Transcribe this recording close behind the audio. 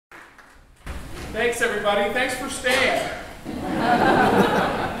Thanks, everybody. Thanks for staying.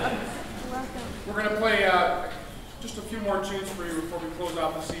 We're going to play just a few more tunes for you before we close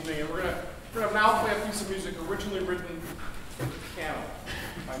out this evening. And we're going to now play a piece of music originally written for the piano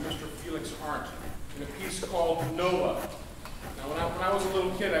by Mr. Felix Arndt in a piece called Nola. Now, when I was a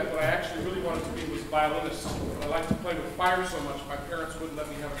little kid, what I actually really wanted to be was a violinist. But I liked to play with fire so much, my parents wouldn't let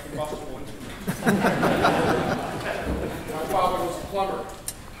me have a combustible instrument. My father was a plumber.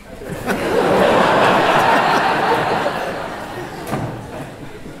 So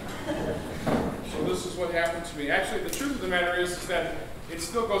this is what happened to me. Actually, the truth of the matter is that it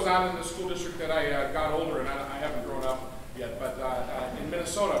still goes on in the school district that I got older, and I haven't grown up yet. But in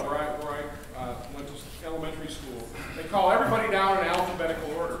Minnesota, where I went to elementary school, they call everybody down in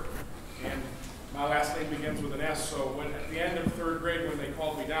alphabetical order. And my last name begins with an S, so at the end of 3rd grade when they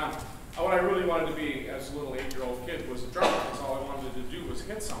called me down, what I really wanted to be as a little 8-year-old kid was a drummer, because all I wanted to do was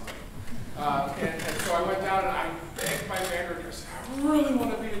hit something. And so I went down and I begged my banker, I said, I really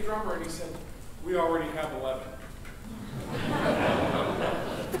want to be a drummer. And he said, we already have 11.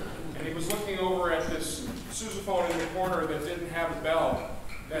 And he was looking over at this sousaphone in the corner that didn't have a bell,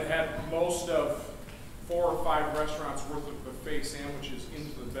 that had most of 4 or 5 restaurants worth of buffet sandwiches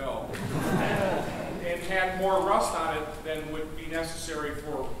into the bell, and had more rust on it than would be necessary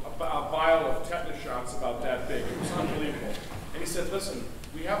for a vial of tetanus shots about that big. It was unbelievable. And he said, listen,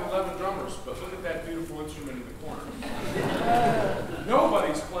 we have 11 drummers, but look at that beautiful instrument in the corner.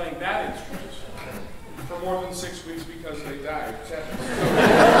 Nobody's playing that instrument for more than 6 weeks because they died.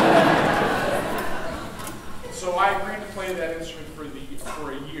 So I agreed to play that instrument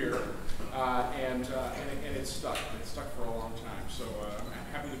for a year, and it stuck. It stuck for a long time. So I'm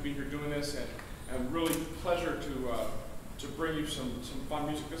happy to be here doing this, and really pleasure to bring you some fun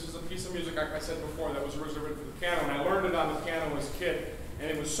music. This is a piece of music, like I said before, that was originally written for the piano, and I learned it on the piano as a kid, and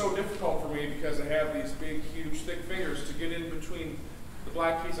it was so difficult for me because I have these big, huge, thick fingers to get in between the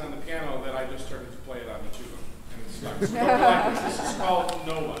black keys on the piano that I just started to play it on the tuba, and it stuck. So don't be like this. This is called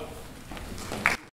Nola.